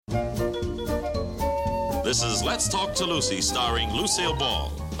This is Let's Talk to Lucy, starring Lucille Ball.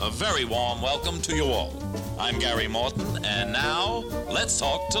 A very warm welcome to you all. I'm Gary Morton, and now, let's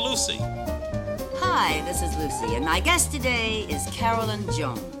talk to Lucy. Hi, this is Lucy, and my guest today is Carolyn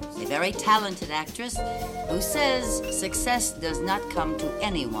Jones, a very talented actress who says success does not come to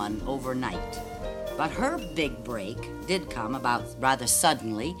anyone overnight. But her big break did come about rather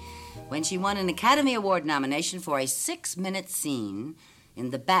suddenly when she won an Academy Award nomination for a 6-minute scene in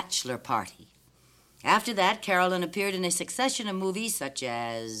The Bachelor Party. After that, Carolyn appeared in a succession of movies such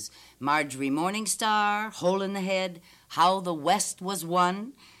as Marjorie Morningstar, Hole in the Head, How the West Was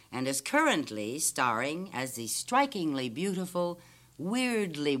Won, and is currently starring as the strikingly beautiful,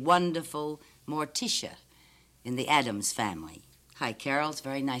 weirdly wonderful Morticia in The Addams Family. Hi, Carol. It's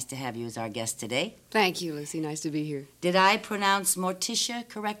very nice to have you as our guest today. Thank you, Lucy. Nice to be here. Did I pronounce Morticia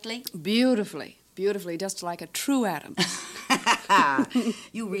correctly? Beautifully. Beautifully, just like a true Addams.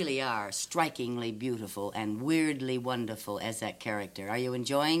 You really are strikingly beautiful and weirdly wonderful as that character. Are you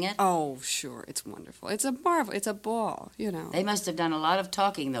enjoying it? Oh, sure. It's wonderful. It's a marvel. It's a ball, you know. They must have done a lot of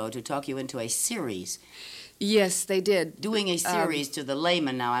talking, though, to talk you into a series. Yes, they did. Doing a series, to the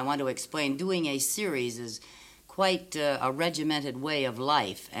layman now, I want to explain, doing a series is quite a regimented way of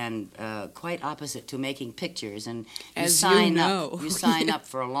life and quite opposite to making pictures. And you As sign you know. up. You sign up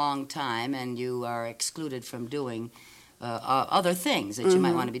for a long time, and you are excluded from doing other things that you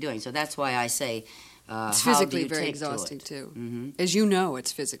might want to be doing. So that's why I say, it's how physically do you very take exhausting, to it? too. Mm-hmm. As you know,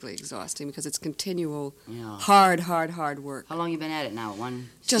 it's physically exhausting because it's continual, Yeah. hard work. How long you been at it now?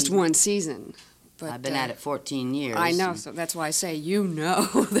 Just season? one season. But, I've been at it 14 years. I know, so that's why I say you know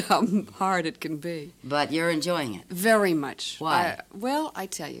how hard it can be. But you're enjoying it. Very much. Why? Well, I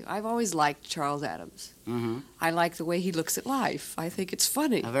tell you, I've always liked Charles Addams. Mm-hmm. I like the way he looks at life. I think it's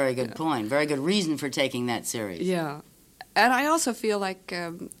funny. A very good point. Very good reason for taking that series. Yeah. And I also feel like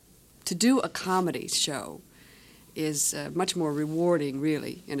to do a comedy show is much more rewarding,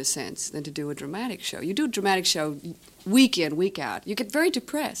 really, in a sense, than to do a dramatic show. You do a dramatic show week in, week out. You get very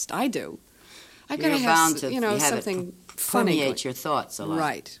depressed. I do. I've got to You're have, bound to have something it funny. permeate your thoughts a lot.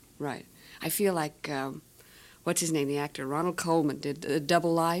 Right. I feel like, what's his name, the actor? Ronald Colman did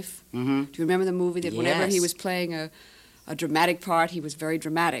Double Life. Mm-hmm. Do you remember the movie that whenever he Yes. was playing a dramatic part, he was very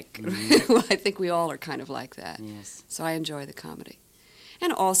dramatic? Mm-hmm. Well, I think we all are kind of like that. Yes. So I enjoy the comedy.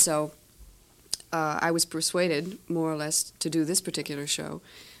 And also, I was persuaded, more or less, to do this particular show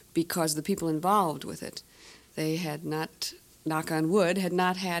because the people involved with it, they had not, knock on wood, had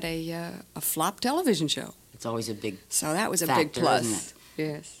not had a flop television show. It's always a big So that was a factor, big plus. isn't it?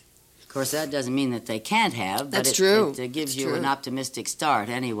 Yes. Of course, that doesn't mean that they can't have, but That's true. It gives It's you true. an optimistic start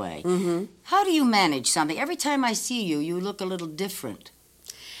anyway. Mm-hmm. How do you manage something? Every time I see you, you look a little different.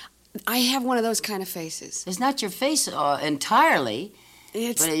 I have one of those kind of faces. It's not your face entirely,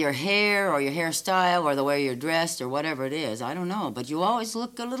 It's but your hair or your hairstyle or the way you're dressed or whatever it is. I don't know, but you always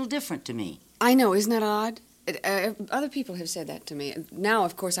look a little different to me. I know, isn't that odd? Other people have said that to me. Now,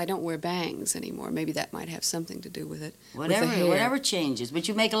 of course, I don't wear bangs anymore. Maybe that might have something to do with it. with the hair. Whatever changes. But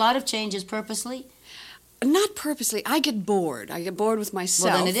you make a lot of changes purposely? Not purposely. I get bored. I get bored with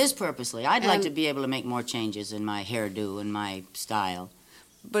myself. Well, then it is purposely. I'd like And- to be able to make more changes in my hairdo and my style.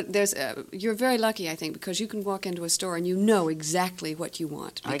 But there's you're very lucky, I think, because you can walk into a store and you know exactly what you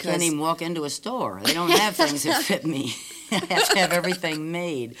want. I because- can't even walk into a store. They don't have things that fit me. I have to have everything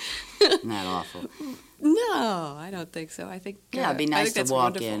made. Isn't that awful? No, I don't think so. I think Yeah, it'd be I nice think to that's walk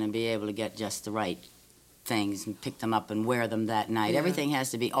wonderful. in and be able to get just the right things and pick them up and wear them that night. Yeah. Everything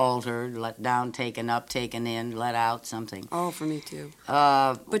has to be altered, let down, taken up, taken in, let out, something. Oh, for me too.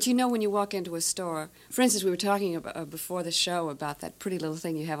 Uh, But you know, when you walk into a store, for instance, we were talking about, before the show about that pretty little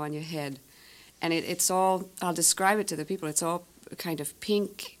thing you have on your head, and it's all, I'll describe it to the people, it's all kind of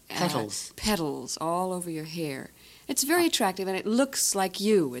pink petals all over your hair. It's very attractive, and it looks like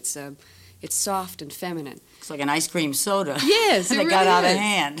you. It's soft and feminine. Looks like an ice cream soda. Yes, and it it got really out of is.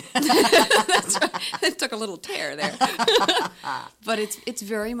 hand. That's right. It took a little tear there. But it's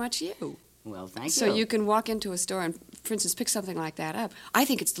very much you. Well, thank you. So you can walk into a store and, for instance, pick something like that up. I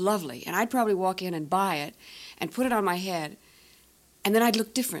think it's lovely, and I'd probably walk in and buy it and put it on my head, and then I'd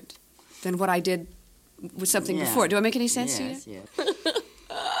look different than what I did with something Yeah. before. Do I make any sense to you? Yes, yes.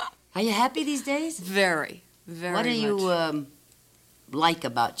 Are you happy these days? Very, very What do much. you like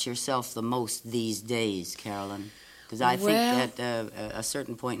about yourself the most these days, Carolyn? Because I Well- think that at a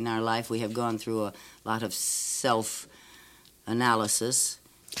certain point in our life we have gone through a lot of self-analysis.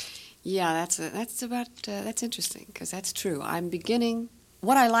 Yeah, that's interesting, because that's true. I'm beginning.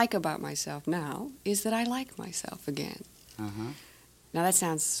 What I like about myself now is that I like myself again. Uh-huh. Now that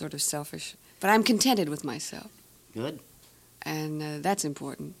sounds sort of selfish, but I'm contented with myself, Good. and that's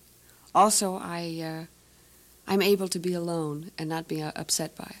important. Also, I I'm able to be alone and not be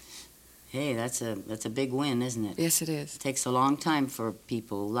upset by it. Hey, that's a big win, isn't it? Yes, it is. It takes a long time for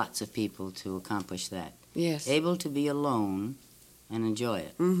people, lots of people, to accomplish that. Yes. Able to be alone and enjoy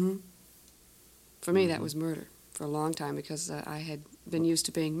it. Mm-hmm. For me, that was murder for a long time because I had been used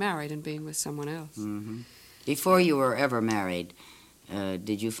to being married and being with someone else. Mm-hmm. Before you were ever married,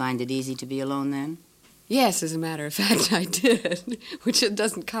 did you find it easy to be alone then? Yes, as a matter of fact, I did, which it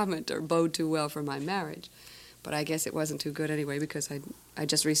doesn't comment or bode too well for my marriage. But I guess it wasn't too good anyway because I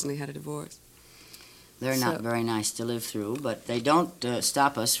just recently had a divorce. They're not very nice to live through, but they don't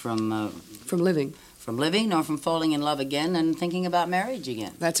stop us from living. From living, nor from falling in love again and thinking about marriage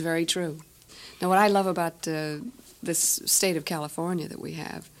again. That's very true. Now, what I love about this state of California that we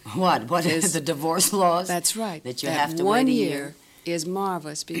have... What is the divorce laws? That's right. That you have to wait a year. 1 year is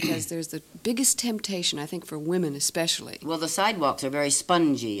marvelous because there's the biggest temptation, I think, for women especially. Well, the sidewalks are very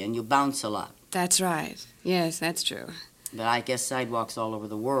spongy and you bounce a lot. That's right. Yes, that's true. But I guess sidewalks all over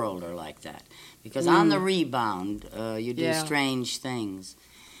the world are like that. Because on the rebound, you do strange things.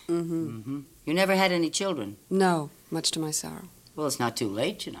 Mm-hmm. Mm-hmm. You never had any children? No, much to my sorrow. Well, it's not too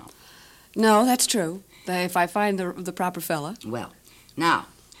late, you know. No, that's true. If I find the proper fella. Well, now,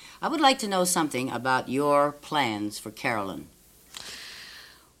 I would like to know something about your plans for Carolyn.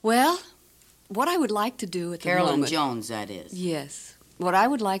 Well, what I would like to do at the moment... Carolyn Jones, that is. Yes. What I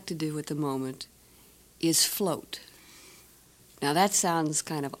would like to do at the moment is float. Now, that sounds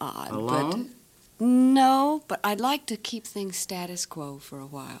kind of odd. Alone? But no, but I'd like to keep things status quo for a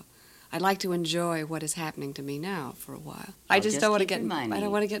while. I'd like to enjoy what is happening to me now for a while. I just don't want to get. I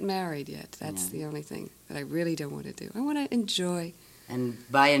don't want to get married yet. That's the only thing that I really don't want to do. I want to enjoy. And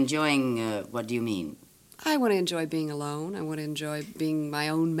by enjoying, what do you mean? I want to enjoy being alone. I want to enjoy being my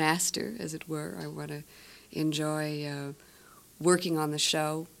own master, as it were. I want to enjoy working on the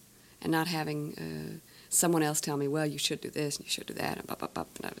show and not having someone else tell me, well, you should do this and you should do that, and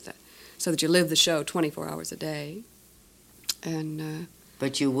that. So that you live the show 24 hours a day. And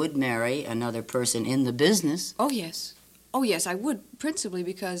but you would marry another person in the business. Oh, yes. Oh, yes, I would, principally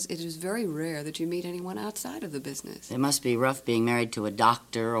because it is very rare that you meet anyone outside of the business. It must be rough being married to a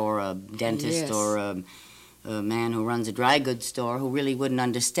doctor or a dentist or a man who runs a dry goods store who really wouldn't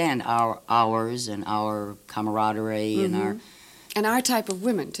understand our hours and our camaraderie and our type of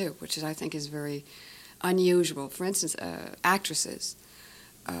women, too, which I think is very unusual. For instance, actresses.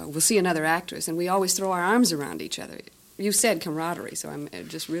 We'll see another actress, and we always throw our arms around each other. You said camaraderie, so I'm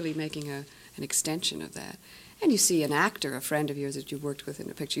just really making an extension of that. And you see an actor, a friend of yours that you've worked with in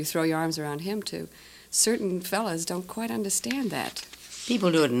a picture, you throw your arms around him, too. Certain fellas don't quite understand that.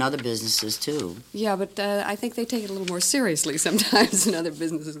 People do it in other businesses, too. Yeah, but I think they take it a little more seriously sometimes in other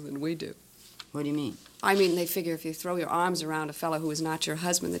businesses than we do. What do you mean? I mean, they figure if you throw your arms around a fellow who is not your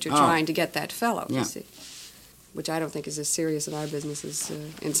husband, that you're trying to get that fellow, you see. Which I don't think is as serious in our business as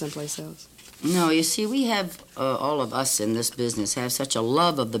in someplace else. No, you see, we have, all of us in this business have such a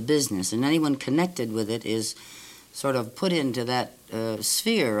love of the business, and anyone connected with it is sort of put into that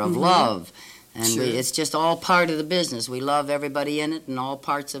sphere of love. And it's just all part of the business. We love everybody in it, and all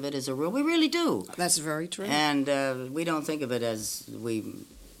parts of it is a rule. We really do. That's very true. And we don't think of it as we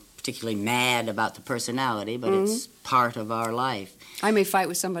particularly mad about the personality, but it's part of our life. I may fight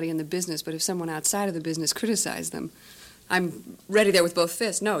with somebody in the business, but if someone outside of the business criticizes them, I'm ready there with both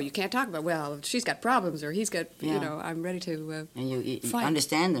fists. No, you can't talk about, well, she's got problems or he's got, I'm ready to and you fight.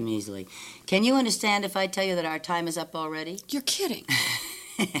 Understand them easily. Can you understand if I tell you that our time is up already? You're kidding.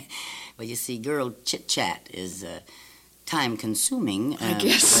 Well, you see, girl chit-chat is time-consuming, I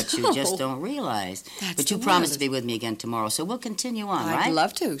guess but you just don't realize. But you promised to be with me again tomorrow, so we'll continue on, right? I'd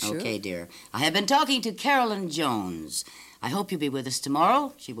love to, sure. Okay, dear. I have been talking to Carolyn Jones. I hope you'll be with us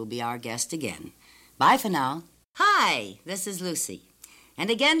tomorrow. She will be our guest again. Bye for now. Hi, this is Lucy. And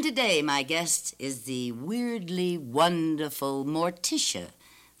again today, my guest is the weirdly wonderful Morticia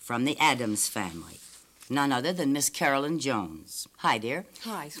from the Addams Family. None other than Miss Carolyn Jones. Hi, dear.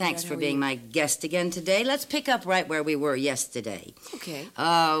 Hi, sweetheart. Thanks for being my guest again today. Let's pick up right where we were yesterday. Okay.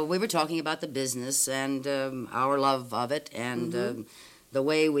 We were talking about the business and our love of it and the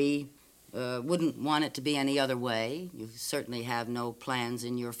way we wouldn't want it to be any other way. You certainly have no plans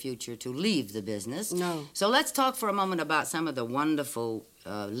in your future to leave the business. No. So let's talk for a moment about some of the wonderful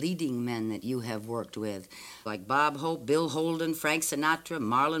leading men that you have worked with, like Bob Hope, Bill Holden, Frank Sinatra,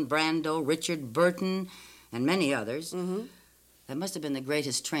 Marlon Brando, Richard Burton, and many others. That must have been the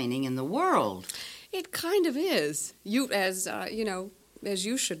greatest training in the world. It kind of is. You, as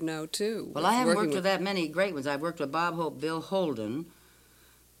you should know, too. Well, I haven't worked with that many great ones. I've worked with Bob Hope, Bill Holden,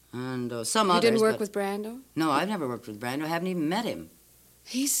 and some others. You didn't work with Brando? No, I've never worked with Brando. I haven't even met him.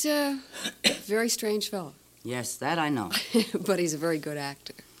 He's a very strange fellow. Yes, that I know. But he's a very good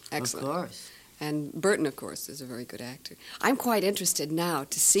actor. Excellent. Of course. And Burton, of course, is a very good actor. I'm quite interested now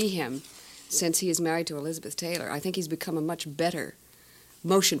to see him since he is married to Elizabeth Taylor. I think he's become a much better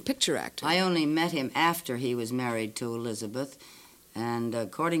motion picture actor. I only met him after he was married to Elizabeth, and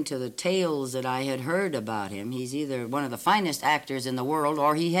according to the tales that I had heard about him, he's either one of the finest actors in the world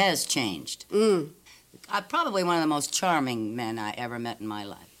or he has changed. Probably one of the most charming men I ever met in my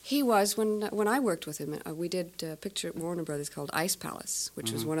life. He was, when I worked with him, we did a picture at Warner Brothers called Ice Palace,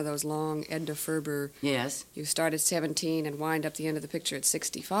 which was one of those long Edna Ferber. Yes. You start at 17 and wind up the end of the picture at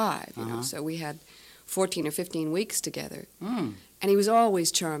 65, you know, so we had 14 or 15 weeks together. And he was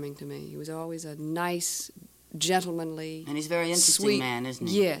always charming to me. He was always a nice, gentlemanly, and he's a very interesting sweet man, isn't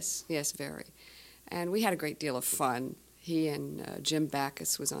he? Yes, yes, very. And we had a great deal of fun. He and Jim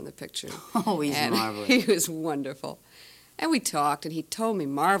Backus was on the picture. Oh, he's and marvelous. He was wonderful. And we talked, and he told me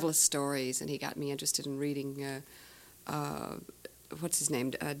marvelous stories, and he got me interested in reading, what's his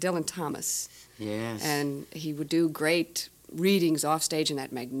name, Dylan Thomas. Yes. And he would do great readings off stage in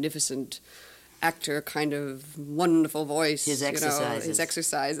that magnificent actor kind of wonderful voice. His exercises. His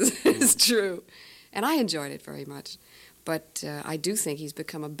exercises, it's true. And I enjoyed it very much. But I do think he's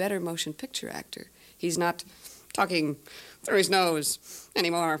become a better motion picture actor. He's not talking through his nose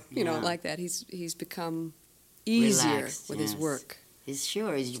anymore, you know, like that. He's become easier Relaxed, with his work.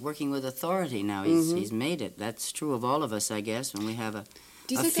 He's working with authority now. He's made it. That's true of all of us, I guess, when we have a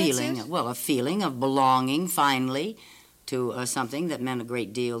feeling, a feeling of belonging finally to something that meant a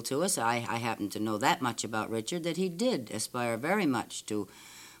great deal to us. I happen to know that much about Richard, that he did aspire very much to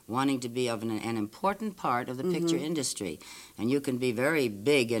wanting to be of an important part of the picture industry. And you can be very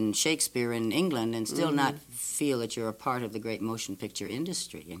big in Shakespeare in England and still not feel that you're a part of the great motion picture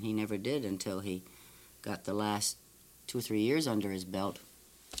industry. And he never did until he got the last 2 or 3 years under his belt,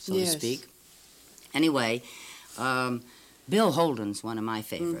 so to speak. Anyway, Bill Holden's one of my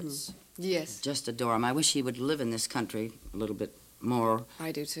favorites. Yes. Just adore him. I wish he would live in this country a little bit more.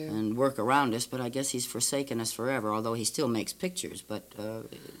 I do too. And work around us, but I guess he's forsaken us forever, although he still makes pictures. But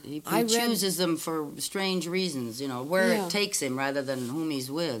he chooses them for strange reasons, you know, where it takes him rather than whom he's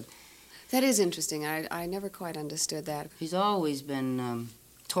with. That is interesting. I never quite understood that. He's always been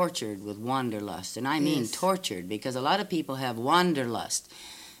tortured with wanderlust, and I mean tortured, because a lot of people have wanderlust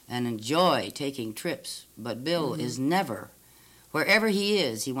and enjoy taking trips, but Bill is never. Wherever he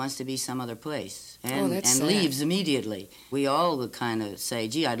is, he wants to be some other place, and leaves immediately. We all would kind of say,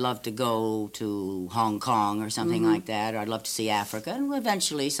 gee, I'd love to go to Hong Kong or something like that, or I'd love to see Africa, and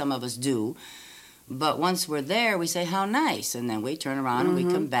eventually some of us do. But once we're there, we say, how nice, and then we turn around and we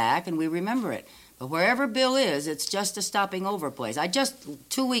come back and we remember it. But wherever Bill is, it's just a stopping over place. I just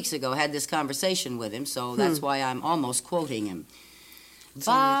 2 weeks ago had this conversation with him, so that's why I'm almost quoting him.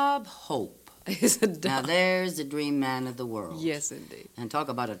 Bob Hope. Now there's the dream man of the world. Yes, indeed. And talk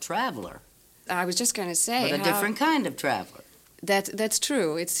about a traveler. I was just going to say, but a different kind of traveler. That's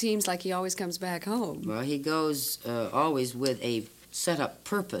true. It seems like he always comes back home. Well, he goes always with a set-up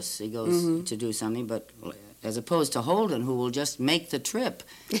purpose. He goes to do something, but as opposed to Holden, who will just make the trip,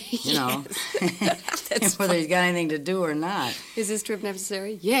 you know, whether he's got anything to do or not. Is this trip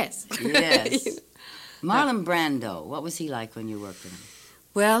necessary? Yes. Yes. Marlon Brando, what was he like when you worked with him?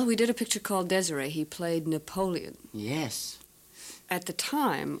 Well, we did a picture called Desiree. He played Napoleon. Yes. At the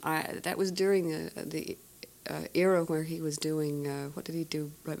time, that was during the era where he was doing, what did he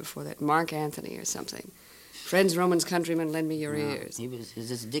do right before that? Mark Antony or something. Friends, Romans, countrymen, lend me your ears. It was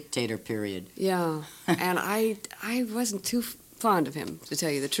his dictator period. Yeah, and I wasn't too fond of him, to tell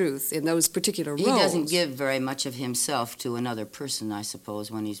you the truth, in those particular roles. He doesn't give very much of himself to another person, I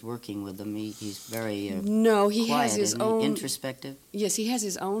suppose, when he's working with them. He's very no, he quiet, has his own introspective. Yes, he has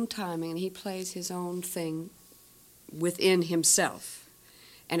his own timing, and he plays his own thing within himself.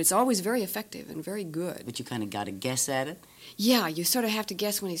 And it's always very effective and very good. But you kind of got to guess at it? Yeah, you sort of have to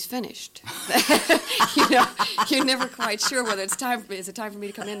guess when he's finished. You know, you're never quite sure whether it's time for me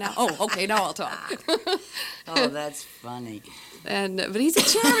to come in now? Oh, okay, now I'll talk. Oh, that's funny. But he's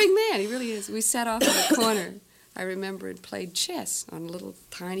a charming man. He really is. We sat off in a corner, I remember, and played chess on a little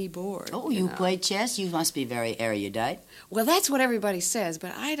tiny board. Oh, you played chess? You must be very erudite. Well, that's what everybody says,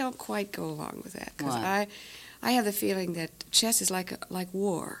 but I don't quite go along with that. Because I have the feeling that chess is like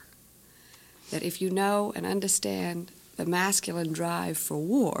war. That if you know and understand the masculine drive for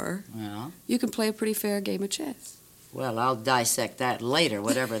war, you can play a pretty fair game of chess. Well, I'll dissect that later,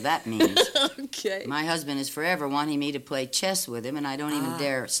 whatever that means. Okay. My husband is forever wanting me to play chess with him, and I don't even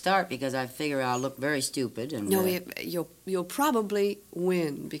dare start because I figure I'll look very stupid. And no, you'll probably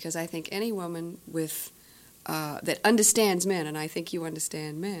win, because I think any woman with that understands men, and I think you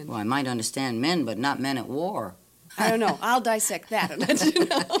understand men. Well, I might understand men, but not men at war. I don't know. I'll dissect that and let you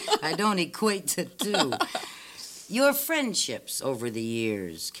know. I don't equate the two. Your friendships over the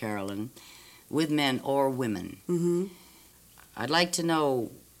years, Carolyn, with men or women, Mm-hmm. I'd like to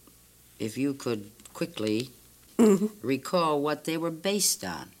know if you could quickly recall what they were based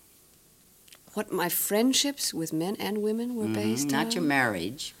on. What my friendships with men and women were based on? Not your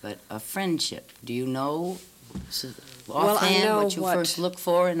marriage, but a friendship. Do you know Well, I offhand know what you what- first look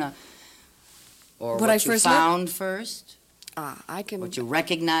for in a, or What what I you first found first? I can. What you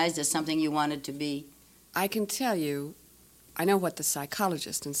recognized as something you wanted to be? I can tell you, I know what the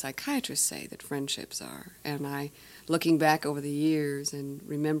psychologists and psychiatrists say that friendships are, and looking back over the years and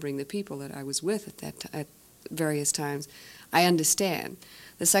remembering the people that I was with at various times, I understand.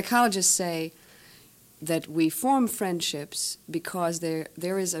 The psychologists say that we form friendships because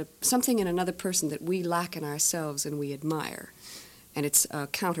there is something in another person that we lack in ourselves and we admire, and it's a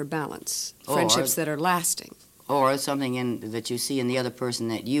counterbalance. Friendships that are lasting. Or something that you see in the other person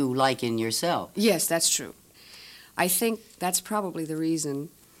that you like in yourself. Yes, that's true. I think that's probably the reason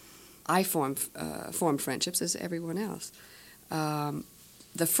I formed friendships as everyone else.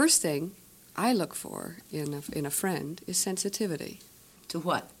 The first thing I look for in a friend is sensitivity. To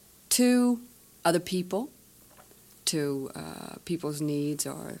what? To other people, to people's needs,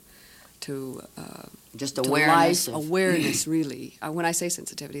 or to Just to awareness. life, awareness, really. When I say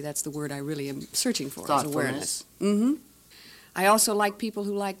sensitivity, that's the word I really am searching for, is awareness. Thoughtfulness. I also like people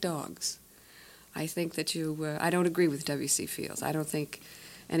who like dogs. I think that I don't agree with W.C. Fields. I don't think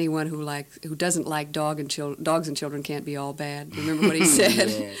anyone who doesn't like dogs and children can't be all bad. Remember what he said?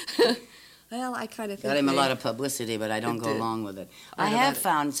 Yes. Well, I kind of think Got him a lot of publicity, but I don't go did. along with it. Right I have about it.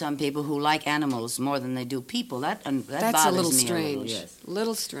 found some people who like animals more than they do people. That that's bothers a little me strange. a little, yes.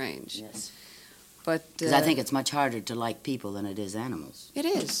 Little strange. Yes. But Because I think it's much harder to like people than it is animals. it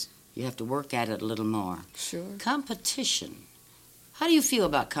is. You have to work at it a little more. Sure. Competition. How do you feel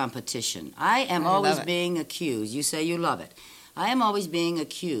about competition? I am I love always it. being accused. You say you love it. I am always being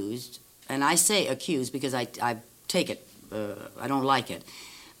accused, and I say accused because I take it, I don't like it,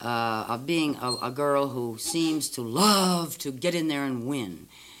 of being a girl who seems to love to get in there and win.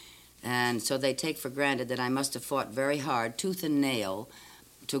 And so they take for granted that I must have fought very hard, tooth and nail,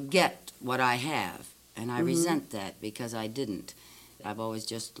 to get what I have. And I resent that because I didn't. I've always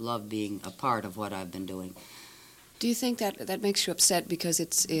just loved being a part of what I've been doing. Do you think that makes you upset because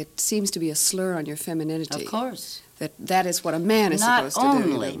it seems to be a slur on your femininity? Of course. That is what a man is Not supposed to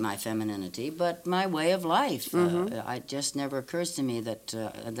do. only my femininity, but my way of life. It just never occurs to me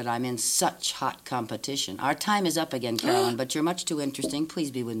that I'm in such hot competition. Our time is up again, Carolyn, but you're much too interesting. Please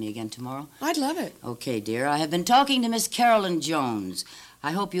be with me again tomorrow. I'd love it. Okay, dear. I have been talking to Miss Carolyn Jones.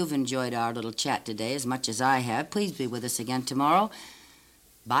 I hope you've enjoyed our little chat today as much as I have. Please be with us again tomorrow.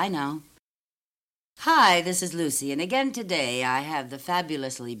 Bye now. Hi, this is Lucy, and again today I have the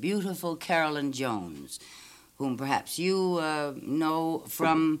fabulously beautiful Carolyn Jones, whom perhaps you know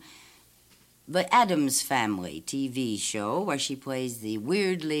from the Addams Family TV show, where she plays the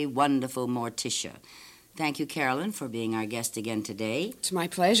weirdly wonderful Morticia. Thank you, Carolyn, for being our guest again today. It's my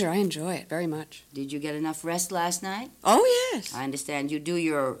pleasure. I enjoy it very much. Did you get enough rest last night? Oh, yes. I understand you do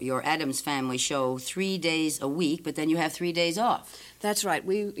your Addams Family show 3 days a week, but then you have 3 days off. That's right.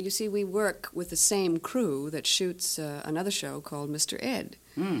 You see, we work with the same crew that shoots another show called Mr. Ed.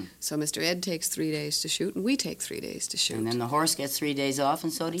 So Mr. Ed takes 3 days to shoot, and we take 3 days to shoot. And then the horse gets 3 days off,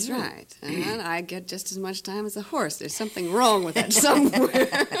 and so do That's you. right. And I get just as much time as the horse. There's something wrong with that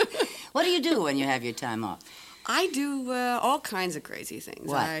somewhere. What do you do when you have your time off? I do all kinds of crazy things.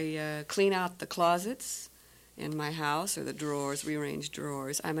 What? I clean out the closets in my house, or the drawers, rearrange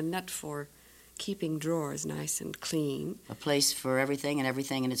drawers. I'm a nut for keeping drawers nice and clean. A place for everything and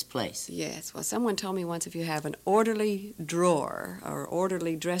everything in its place. Yes. Well, someone told me once if you have an orderly drawer or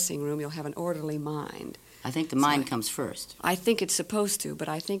orderly dressing room, you'll have an orderly mind. I think the mind comes first. I think it's supposed to, but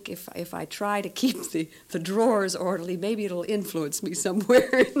I think if I try to keep the drawers orderly, maybe it'll influence me somewhere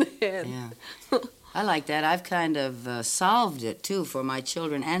in the head. Yeah. I like that. I've kind of solved it, too, for my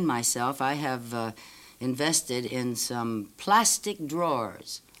children and myself. I have invested in some plastic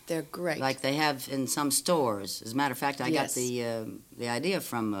drawers. They're great. Like they have in some stores. As a matter of fact, I Yes. got the idea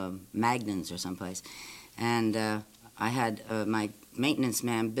from Magnon's or someplace. And I had my maintenance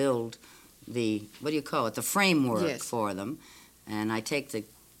man build the framework Yes. for them. And I take the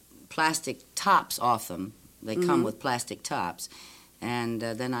plastic tops off them. They come with plastic tops. And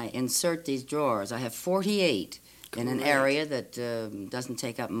then I insert these drawers. I have 48 in an Great. area that doesn't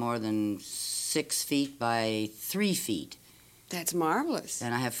take up more than 6 feet by 3 feet. That's marvelous.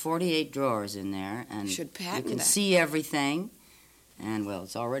 And I have 48 drawers in there, and Should patent you can that. see everything. And, well,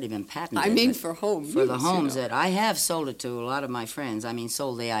 it's already been patented. I mean, but for home for the use, homes you know. that I have sold it to a lot of my friends. I mean,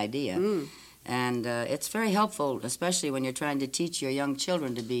 sold the idea. And it's very helpful, especially when you're trying to teach your young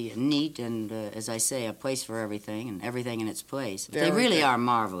children to be neat and, as I say, a place for everything and everything in its place. They Very really good. are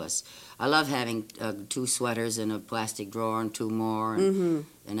marvelous. I love having 2 sweaters in a plastic drawer and 2 more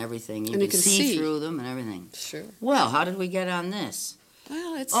and everything. You And you can can see see. through them and everything. Sure. Well, how did we get on this?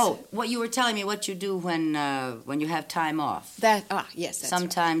 Well, it's Oh, what you were telling me what you do when you have time off. yes, that's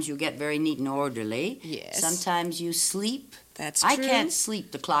Sometimes you get very neat and orderly. Yes. Sometimes you sleep. That's I true. can't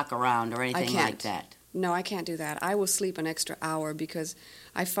sleep the clock around or anything like can't. that. No, I can't do that. I will sleep an extra hour because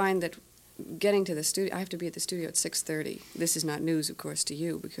I find that getting to the studio, I have to be at the studio at 6:30. This is not news, of course, to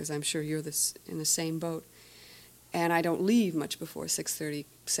you because I'm sure you're in the same boat. And I don't leave much before 6:30,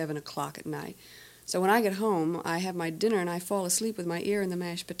 7 o'clock at night. So when I get home, I have my dinner and I fall asleep with my ear in the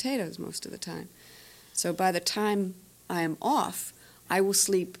mashed potatoes most of the time. So by the time I am off, I will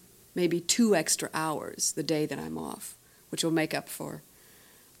sleep maybe 2 extra hours the day that I'm off, which will make up for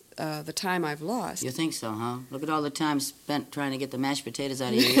the time I've lost. You think so, huh? Look at all the time spent trying to get the mashed potatoes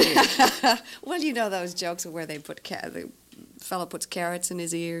out of your ears. Well, you know those jokes where they put the fellow puts carrots in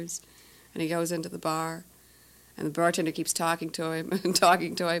his ears, and he goes into the bar, and the bartender keeps talking to him and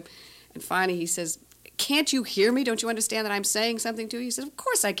talking to him, and finally he says, "Can't you hear me? Don't you understand that I'm saying something to you?" He says, "Of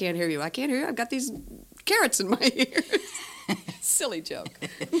course I can't hear you. I can't hear you. I've got these carrots in my ears." Silly joke.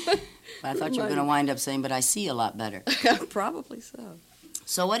 I thought you were going to wind up saying, "But I see a lot better." Probably so.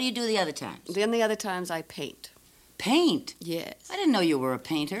 So what do you do the other times? Then the other times I paint. Paint? Yes. I didn't know you were a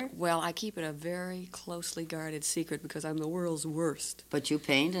painter. Well, I keep it a very closely guarded secret because I'm the world's worst. But you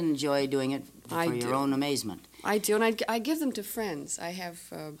paint and enjoy doing it I for your do. own amazement. I do, and I give them to friends. I have.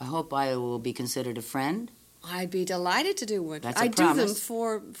 I hope I will be considered a friend. I'd be delighted to do one. That's a I do them promise.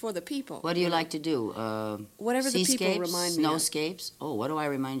 for the people. What do you like to do? Whatever the people seascapes, remind me of. snowscapes? Oh, what do I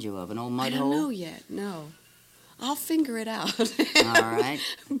remind you of? An old I mud don't hole? know yet. No, I'll figure it out. All right.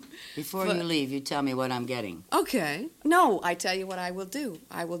 Before But- you leave, you tell me what I'm getting. Okay. No, I tell you what I will do.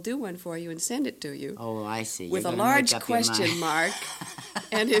 I will do one for you and send it to you Oh, I see. with You're a gonna large make up your question mind. mark.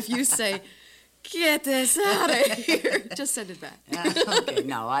 And if you say, "Get this out of here," just send it back. Okay,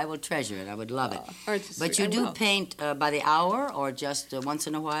 no, I will treasure it. I would love it. Aren't you But sweet? you I do will. paint by the hour or just once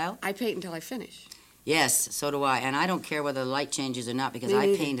in a while? I paint until I finish. Yes, so do I. And I don't care whether the light changes or not because Me I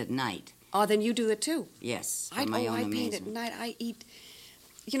neither. paint at night. Oh, then you do it too. Yes, for I my own paint at amazement. night. I eat.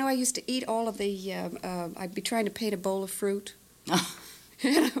 You know, I used to eat all of the. I'd be trying to paint a bowl of fruit.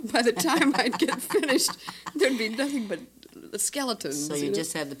 And by the time I'd get finished, there'd be nothing but skeletons. So you know?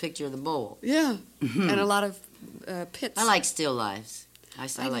 just have the picture of the bowl. Yeah, and a lot of pits. I like still lifes. I I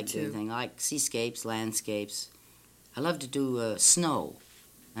do like doing too. things. I like seascapes, landscapes. I love to do snow,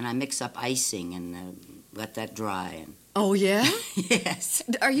 and I mix up icing and let that dry. And Oh yeah? yes,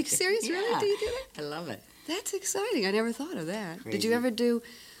 Are you serious? Really? Yeah. Do you do that? I love it. That's exciting. I never thought of that. Did Crazy. you ever do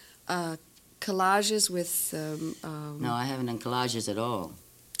collages with No, I haven't done collages at all.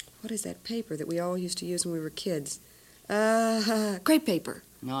 what is that paper that we all used to use when we were kids? Crepe paper.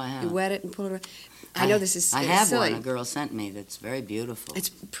 No, I You haven't. wet it and pull it around. I know this is I have silly. one. A girl sent me that's very beautiful. It's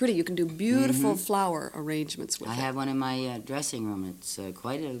pretty. You can do beautiful flower arrangements with I it. have one in my dressing room. It's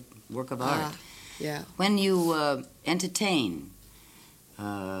quite a work of art. Yeah. When you entertain,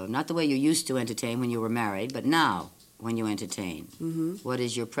 not the way you used to entertain when you were married, but now when you entertain, what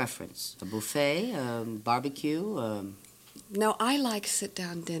is your preference? A buffet, barbecue? No, I like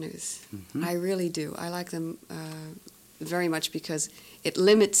sit-down dinners. I really do. I like them very much because it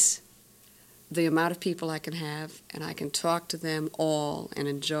limits the amount of people I can have, and I can talk to them all and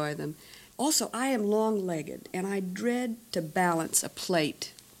enjoy them. Also, I am long-legged, and I dread to balance a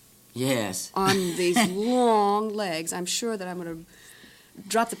plate Yes. on these long legs. I'm sure that I'm going to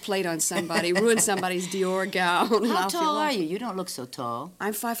drop the plate on somebody, ruin somebody's Dior gown. and How I'll feel tall are awful. you? You don't look so tall.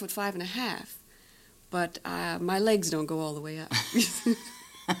 I'm 5'5.5", but my legs don't go all the way up.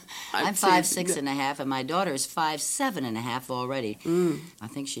 I'm 5'6.5", and my daughter is 5'7.5" already. I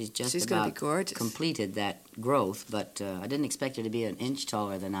think she's just She's gonna about be gorgeous. completed that growth, but I didn't expect her to be an inch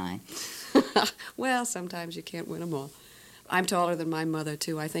taller than I. Well, sometimes you can't win them all. I'm taller than my mother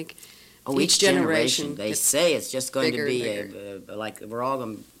too. I think Oh, each generation They gets say it's just going to bigger be and like we're all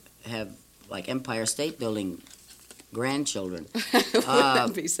going to have like Empire State Building grandchildren. Wouldn't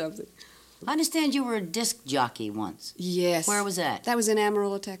that be something? I understand you were a disc jockey once. Yes. Where was that? That was in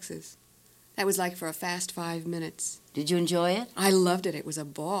Amarillo, Texas. That was like for a fast 5 minutes. Did you enjoy it? I loved it. It was a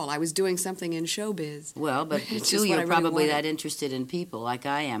ball. I was doing something in showbiz. Well, but It's too, just what I you're really probably wanted. that interested in people like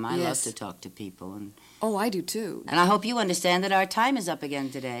I am. I love Yes. to talk to people. Oh, I do too. And I hope you understand that our time is up again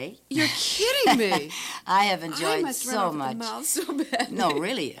today. You're kidding me. I have I enjoyed must run so off at much. the mouth so bad. No,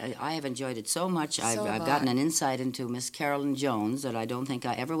 really, I have enjoyed it so much. So I've have gotten I. an insight into Miss Carolyn Jones that I don't think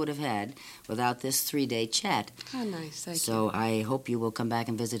I ever would have had without this 3-day chat. How nice. Thank you. So I hope you will come back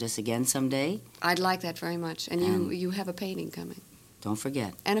and visit us again someday. I'd like that very much. And you have a painting coming. Don't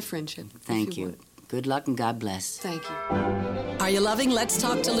forget. And a friendship. if Thank you. would. Good luck and God bless. Thank you. Are you loving Let's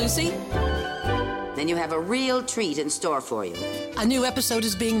Talk to Lucy? Then you have a real treat in store for you. A new episode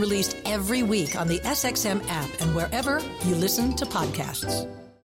is being released every week on the SXM app and wherever you listen to podcasts.